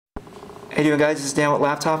How you doing, guys? This is Dan with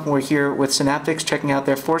Laptop, and we're here with Synaptics checking out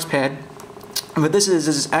their ForcePad. And what this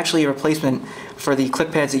is actually a replacement for the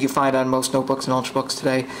click pads that you find on most notebooks and ultrabooks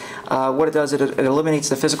today. What it does, it eliminates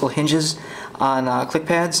the physical hinges on click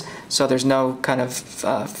pads, so there's no kind of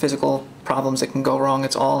physical problems that can go wrong.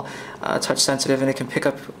 It's all touch sensitive, and it can pick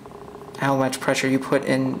up how much pressure you put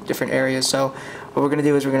in different areas. So what we're going to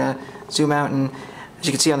do is we're going to zoom out, and as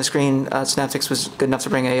you can see on the screen, Synaptics was good enough to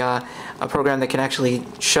bring a program that can actually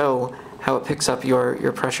show how it picks up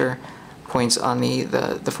your pressure points on the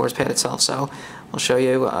ForcePad itself. So we'll show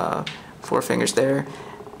you 4 fingers there,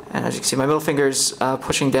 and as you can see, my middle finger's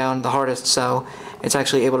pushing down the hardest, so it's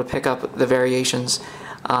actually able to pick up the variations.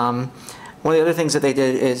 One of the other things that they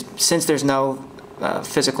did is, since there's no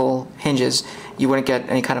physical hinges, you wouldn't get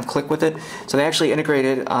any kind of click with it, so they actually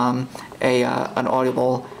integrated an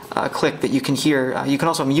audible click that you can hear. You can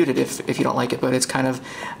also mute it if you don't like it, but it's kind of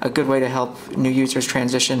a good way to help new users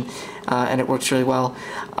transition, and it works really well.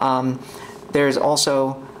 There's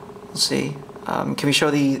also, let's see, can we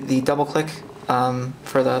show the double click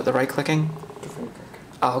for the right clicking? The finger click.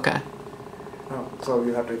 Oh, okay. Oh, so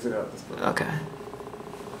you have to exit out this button. Okay.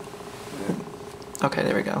 Okay,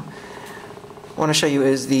 there we go. What I want to show you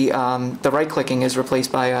is the right clicking is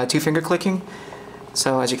replaced by 2-finger clicking.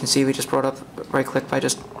 So as you can see, we just brought up right click by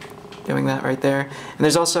just doing that right there. And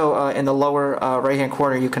there's also in the lower right hand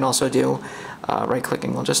corner, you can also do right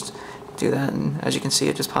clicking. We'll just do that, and as you can see,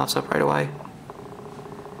 it just pops up right away.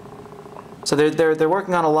 So they're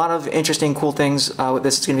working on a lot of interesting, cool things.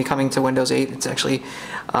 This is going to be coming to Windows 8. It's actually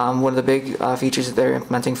one of the big features that they're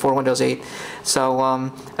implementing for Windows 8.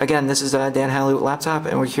 So again, this is Dan Halley with Laptop,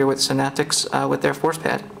 and we're here with Synaptics with their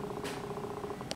ForcePad.